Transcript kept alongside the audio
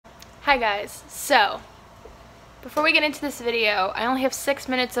Hi guys, so before we get into this video, I only have 6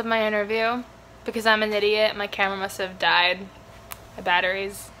 minutes of my interview because I'm an idiot. My camera must have died, my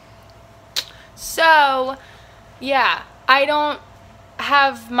batteries. So yeah, I don't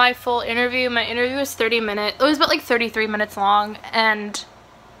have my full interview. My interview was 30 minutes. It was about like 33 minutes long, and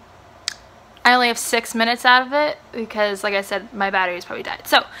I only have 6 minutes out of it because, like I said, my batteries probably died.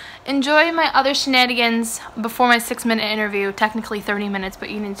 So enjoy my other shenanigans before my 6-minute interview. Technically 30 minutes,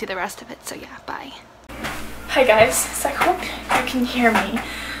 but you didn't see the rest of it. So yeah, bye. Hi guys, so I hope you can hear me.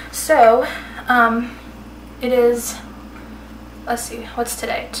 So, it is, let's see, what's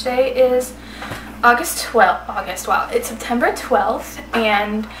today? Today is August 12th, wow, it's September 12th,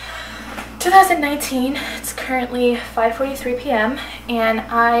 and 2019, it's currently 5:43 p.m. and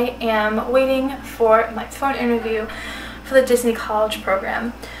I am waiting for my phone interview for the Disney College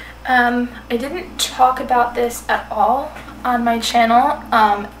program. I didn't talk about this at all on my channel,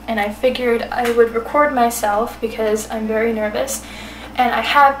 and I figured I would record myself because I'm very nervous, and I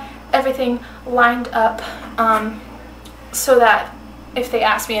have everything lined up so that if they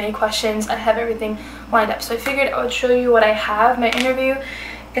ask me any questions, I have everything lined up. So I figured I would show you what I have. My interview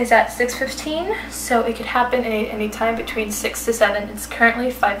is at 6:15, so it could happen any time between 6 to 7. It's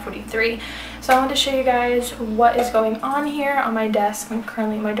currently 5:43. So I wanted to show you guys what is going on here on my desk. I'm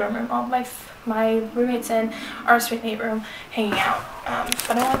currently in my dorm room. All my roommates in our sweet mate room hanging out.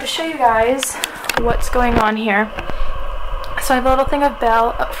 But I wanted to show you guys what's going on here. So I have a little thing of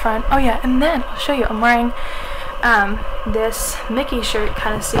Belle up front. Oh yeah, and then I'll show you. I'm wearing this Mickey shirt,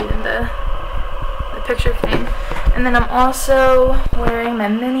 kind of see it in the picture thing. And then I'm also wearing my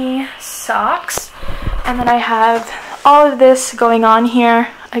mini socks. And then I have all of this going on here.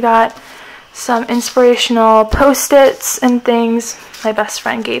 I got some inspirational post-its and things. My best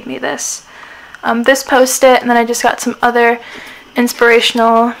friend gave me this. This post-it, and then I just got some other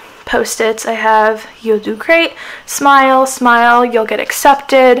inspirational post-its. I have "You'll do great," "Smile, smile," "You'll get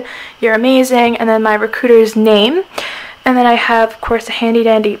accepted," "You're amazing," and then my recruiter's name. And then I have, of course, a handy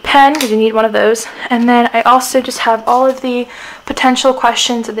dandy pen because you need one of those. And then I also just have all of the potential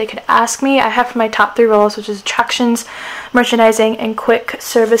questions that they could ask me. I have for my top 3 roles, which is attractions, merchandising, and quick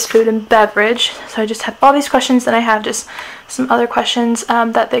service food and beverage. So I just have all these questions, and I have just some other questions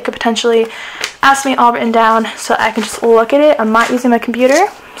that they could potentially ask me all written down so I can just look at it. I'm not using my computer,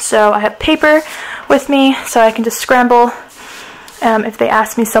 so I have paper with me so I can just scramble if they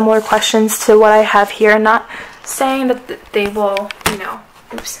ask me similar questions to what I have here. Not saying that they will,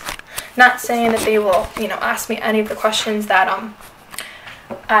 not saying that they will, ask me any of the questions that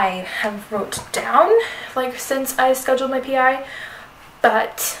I have wrote down, like, since I scheduled my PI,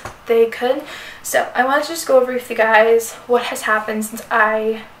 but they could. So I wanted to just go over with you guys what has happened since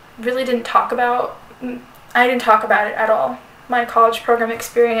I really didn't talk about it at all, my college program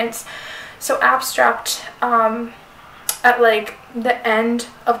experience. So abstract at like the end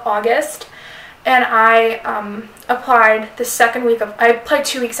of August, and I applied the second week of, I applied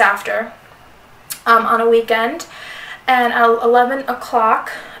 2 weeks after, on a weekend, and at 11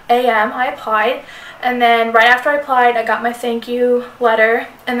 o'clock a.m. I applied, and then right after I applied, I got my thank you letter,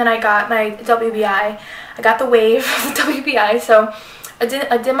 and then I got my WBI. I got the wave of the WBI, so I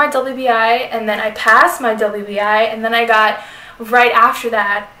did my WBI, and then I passed my WBI, and then I got, right after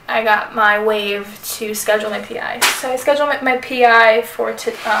that, I got my wave to schedule my PI. So I scheduled my PI for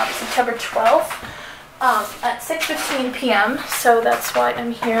September 12th at 6:15 p.m. So that's why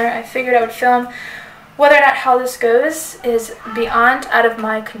I'm here. I figured I would film. Whether or not how this goes is out of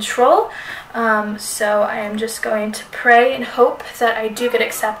my control. So I am just going to pray and hope that I do get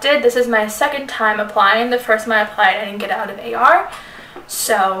accepted. This is my second time applying. The first time I applied, I didn't get out of AR.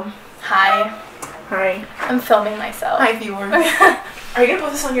 So, hi. Hi. I'm filming myself. Hi, viewers. Are you gonna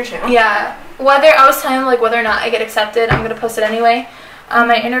post this on your channel? Yeah. I was telling them, like, whether or not I get accepted, I'm gonna post it anyway on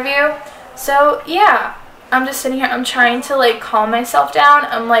my interview. So yeah, I'm just sitting here. I'm trying to, like, calm myself down.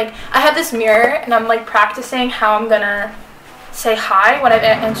 I'm like, I have this mirror, and I'm like practicing how I'm gonna say hi when I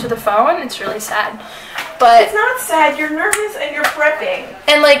answer the phone. It's really sad, but it's not sad. You're nervous and you're prepping.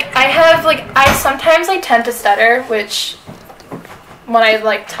 And like, I sometimes tend to stutter, which, when I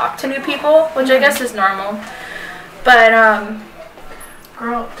like talk to new people, which I guess is normal, but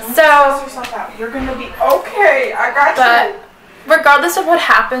girl, don't stress yourself out. You're gonna be okay. I got you. But regardless of what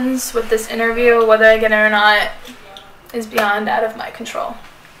happens with this interview, whether I get it or not, is beyond out of my control.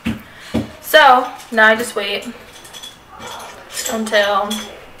 So now I just wait until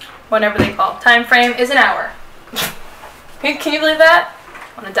whenever they call. Time frame is an hour. Can you believe that?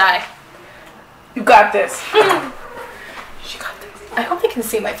 I want to die. You got this. She got this. I hope they can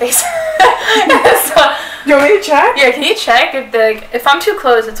see my face. So, You want me to check? Yeah, can you check if I'm too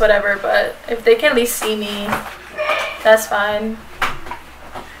close, it's whatever, but if they can at least see me, that's fine.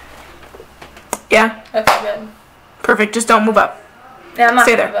 Yeah. Okay, good. Perfect. Just don't move up. Yeah, I'm not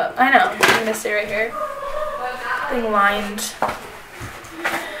stay gonna there. move up. I know. I'm gonna stay right here. Being lined.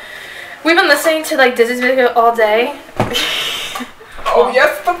 We've been listening to like Disney's music all day. Oh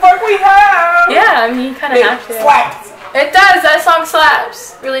yes, the fuck we have. Yeah, I mean you kind of have to. Slaps. It does. That song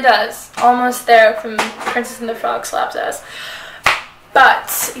slaps. Really does. Almost there from Princess and the Frog slaps ass.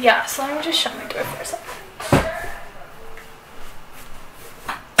 But yeah, so let me just shut my door for a second.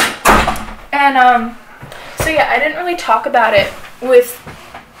 And so yeah, I didn't really talk about it with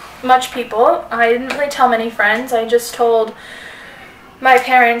much people. I didn't really tell many friends. I just told my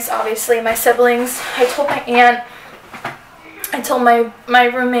parents, obviously, my siblings. I told my aunt. I told my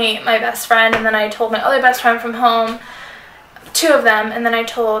roommate, my best friend, and then I told my other best friend from home, 2 of them, and then I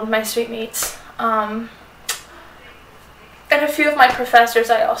told my sweet mates. And a few of my professors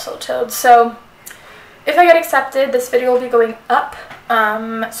I also told. So if I get accepted, this video will be going up.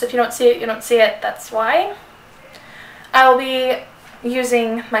 So if you don't see it, you don't see it. That's why. I will be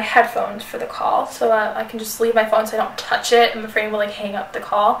using my headphones for the call, so I can just leave my phone so I don't touch it. I'm afraid we'll like hang up the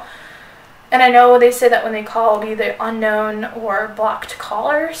call. And I know they say that when they call, it'll be either unknown or blocked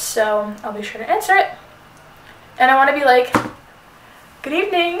caller, so I'll be sure to answer it. And I want to be like, good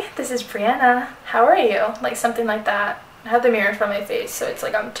evening, this is Brianna. How are you? Like something like that. I have the mirror in front of my face, so it's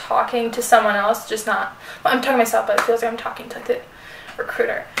like I'm talking to someone else, just not, well, I'm talking to myself, but it feels like I'm talking to like the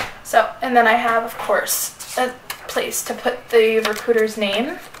recruiter. So, and then I have, of course, a place to put the recruiter's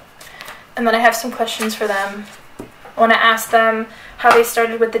name. And then I have some questions for them. I want to ask them how they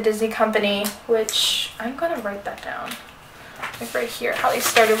started with the Disney company, which I'm going to write that down. Like right here, how they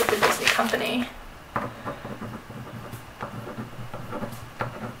started with the Disney company.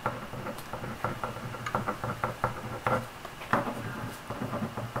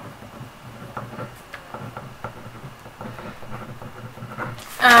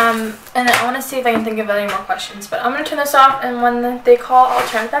 And I want to see if I can think of any more questions, but I'm going to turn this off, and when they call, I'll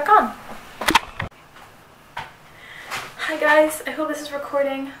turn it back on. Hi guys, I hope this is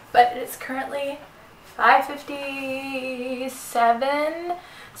recording, but it's currently 5:57,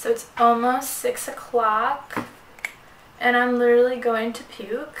 so it's almost 6 o'clock, and I'm literally going to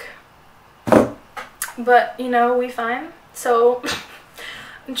puke, but you know, we fine. So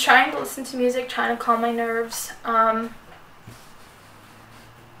I'm trying to listen to music, trying to calm my nerves.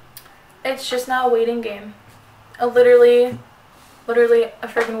 It's just now a waiting game. Literally a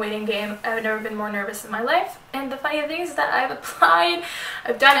freaking waiting game. I've never been more nervous in my life. And the funny thing is that I've applied.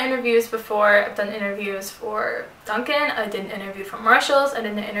 I've done interviews before. I've done interviews for Dunkin'. I did an interview for Marshalls. I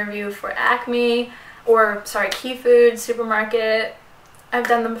did an interview for Acme, or sorry, Key Food Supermarket. I've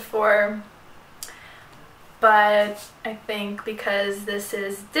done them before. But I think because this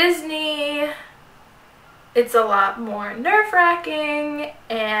is Disney, it's a lot more nerve-wracking,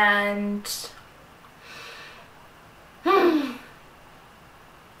 and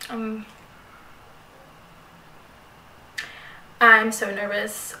I'm so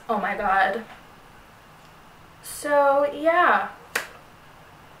nervous. Oh my god. So yeah,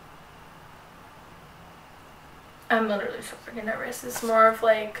 I'm literally so freaking nervous. It's more of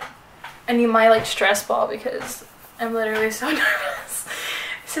like I need my like stress ball because I'm literally so nervous.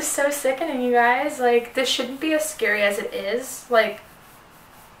 This is so sickening, you guys. Like, this shouldn't be as scary as it is. Like,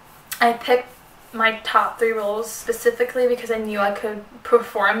 I picked my top 3 roles specifically because I knew I could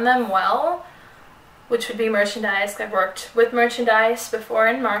perform them well, which would be merchandise. I've worked with merchandise before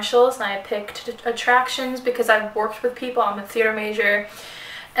in Marshalls, and I picked attractions because I've worked with people. I'm a theater major.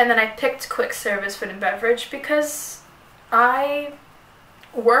 And then I picked quick service, food and beverage, because I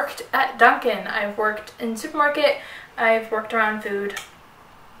worked at Dunkin'. I've worked in supermarket. I've worked around food.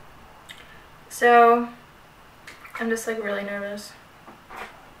 So, I'm just like really nervous.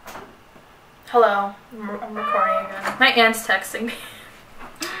 Hello, I'm recording again. My aunt's texting me.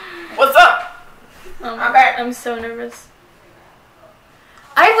 What's up? I'm back. I'm so nervous.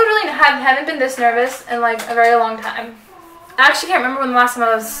 I literally haven't been this nervous in like a very long time. I actually can't remember when the last time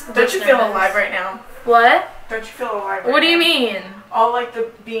I was Don't you feel alive right now? What? Don't you feel alive right What do you now? mean? All like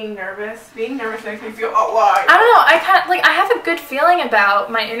the being nervous. Being nervous makes me feel alive. I don't know. I have a good feeling about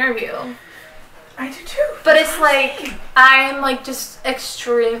my interview. I do too. But it's like I'm like just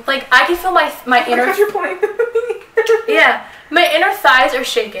extreme. Like I can feel my inner. Because you're pointing at me. Yeah, my inner thighs are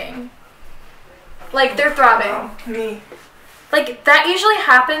shaking. Like they're throbbing. Oh, me. Like that usually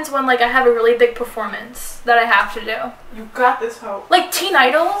happens when like I have a really big performance that I have to do. You got this, Hope. Like Teen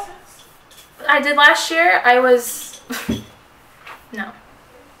Idol, I did last year. I was no.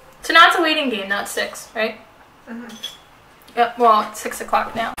 So now it's a waiting game. Now it's 6, right? Yep. Well, it's 6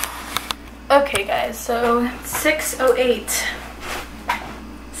 o'clock now. Okay, guys. So 6:08.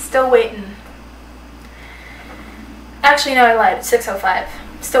 Still waiting. Actually, no, I lied. It's 6:05.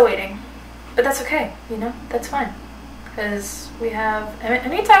 Still waiting. But that's okay. You know, that's fine. Because we have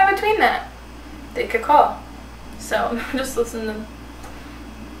any time between that, they could call. So just listen to them.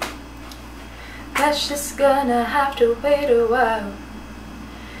 That's just gonna have to wait a while.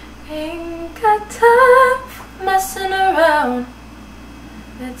 Ain't got time for messing around.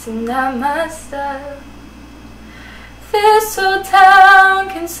 It's not my style. This old town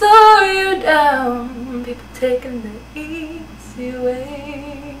can slow you down. People taking the easy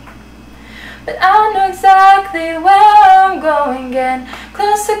way. But I know exactly where I'm going, getting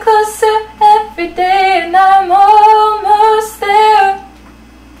closer, closer every day, and I'm almost there.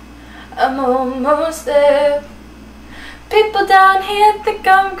 I'm almost there. People down here think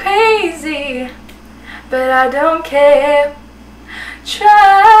I'm crazy, but I don't care.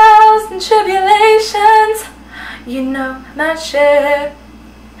 Trials and tribulations, you know my share.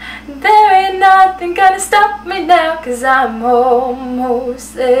 There ain't nothing gonna stop me now, 'cause I'm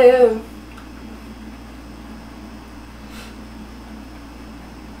almost there.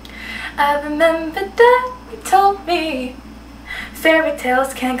 I remember that you told me fairy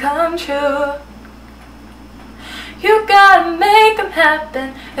tales can come true. You gotta make them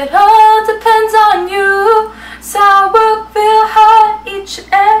happen, it all depends on you. So I work real hard each and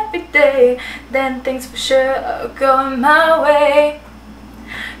every day, then things for sure are going my way.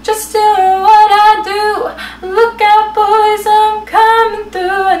 Just doing what I do, look out boys, I'm coming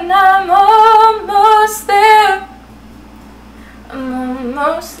through, and I'm almost there. I'm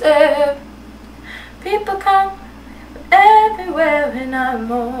almost there. People come everywhere, and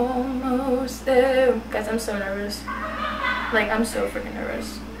I'm almost there. Guys, I'm so nervous. Like, I'm so freaking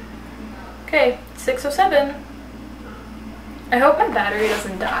nervous. Okay, 6:07. I hope my battery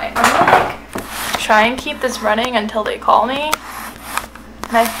doesn't die. I'm gonna like try and keep this running until they call me.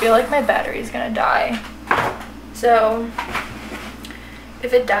 And I feel like my battery's gonna die. So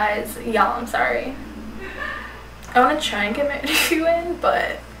if it dies, y'all, I'm sorry. I want to try and get my interview in,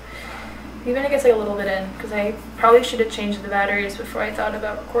 but even it gets like a little bit in, because I probably should have changed the batteries before I thought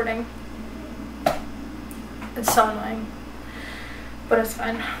about recording. It's so annoying. But it's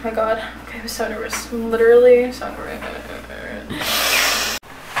fine. Oh my god. Okay, I'm so nervous. I'm literally so nervous.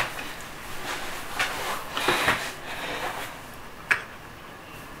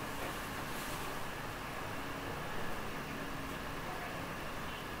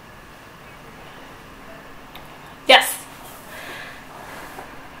 Yes.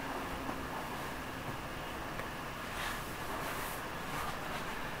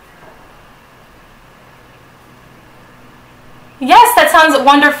 Yes, that sounds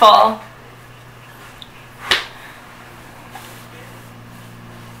wonderful.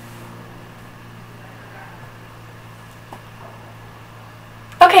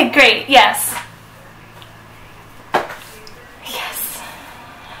 Okay, great. Yes. Yes.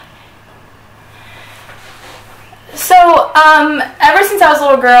 So, ever since I was a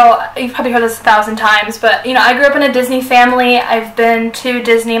little girl, you've probably heard this 1,000 times, but, you know, I grew up in a Disney family. I've been to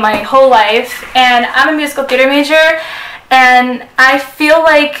Disney my whole life, and I'm a musical theater major. And I feel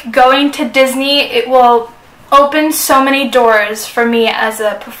like going to Disney, it will open so many doors for me as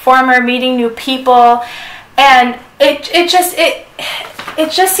a performer, meeting new people, and it just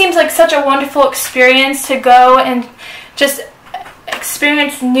seems like such a wonderful experience to go and just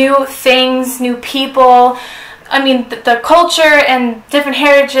experience new things, new people. I mean, the culture and different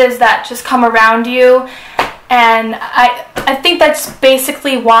heritages that just come around you, and I think that's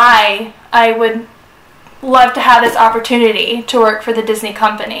basically why I would love to have this opportunity to work for the Disney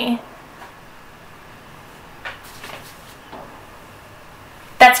company.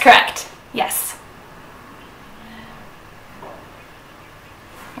 That's correct. Yes.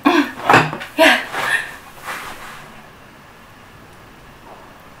 Yeah.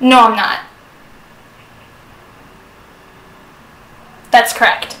 No, I'm not. That's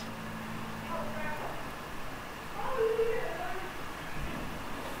correct.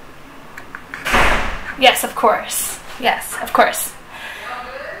 Yes, of course. Yes, of course.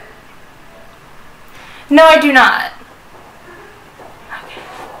 No, I do not. Okay.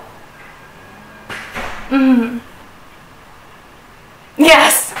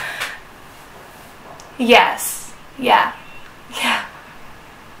 Yes. Yes. Yeah. Yeah.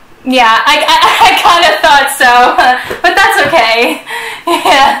 Yeah, I kind of thought so, but that's okay.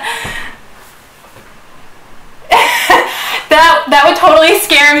 Yeah. That would totally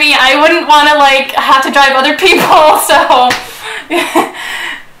scare me. I wouldn't want to like have to drive other people, so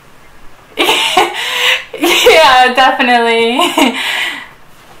Yeah, definitely.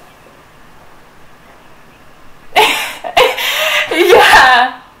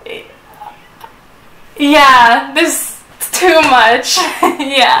 Yeah. Yeah, this is too much.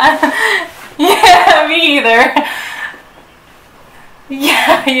 Yeah. Yeah, me either.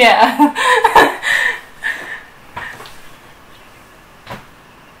 Yeah, yeah.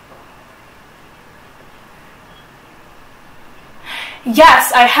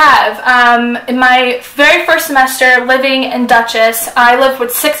 Yes, I have. In my very first semester living in Dutchess, I lived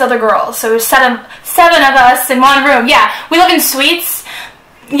with 6 other girls. So it was seven of us in one room. Yeah, we live in suites.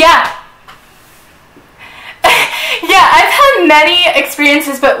 Yeah. Yeah, I've had many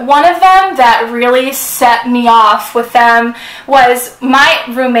experiences, but one of them that really set me off with them was my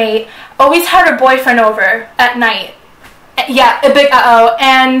roommate always had her boyfriend over at night. Yeah, a big uh-oh.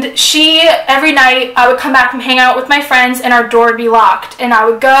 And she, every night, I would come back from hanging out with my friends and our door would be locked. And I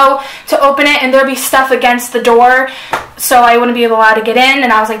would go to open it and there'd be stuff against the door, so I wouldn't be allowed to get in.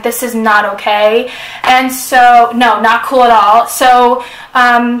 And I was like, this is not okay. And so, no, not cool at all. So,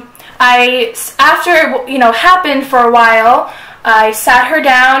 after, you know, happened for a while, I sat her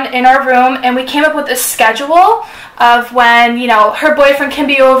down in our room and we came up with a schedule of when, you know, her boyfriend can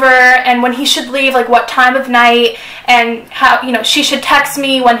be over and when he should leave, like what time of night, and how, you know, she should text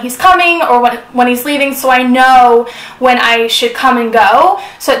me when he's coming or when he's leaving, so I know when I should come and go,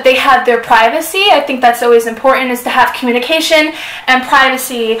 so that they have their privacy. I think that's always important, is to have communication and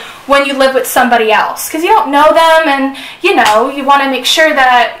privacy when you live with somebody else, because you don't know them and, you know, you want to make sure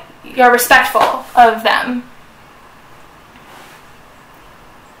that you're respectful of them.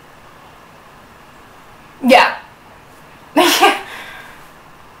 Yeah.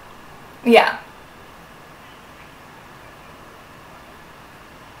 Yeah.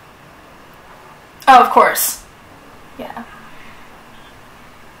 Oh, of course. Yeah.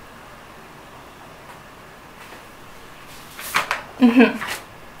 Mhm.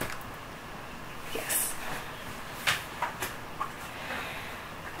 Yes.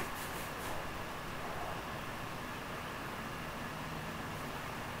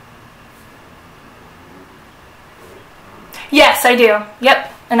 Yes, I do.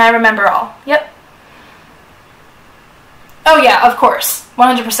 Yep. And I remember all. Yep. Oh yeah, of course.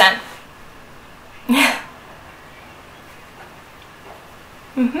 100%.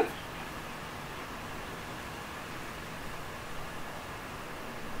 Mhm.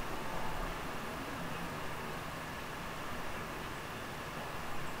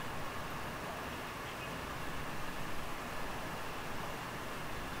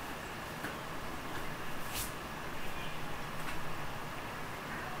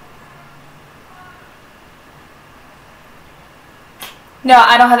 No,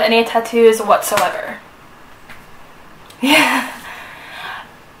 I don't have any tattoos whatsoever. Yeah.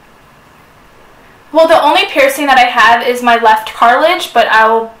 Well, the only piercing that I have is my left cartilage, but I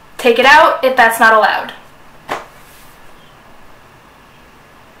will take it out if that's not allowed.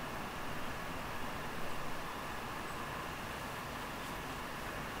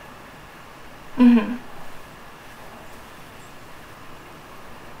 Mhm.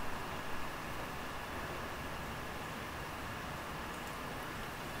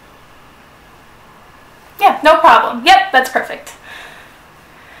 Yeah, no problem. Yep, that's perfect.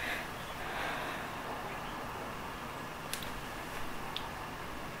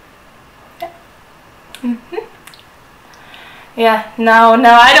 Mm-hmm. Yeah, no,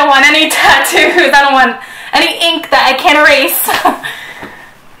 I don't want any tattoos. I don't want any ink that I can't erase.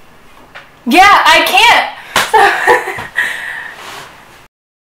 Yeah, I can't.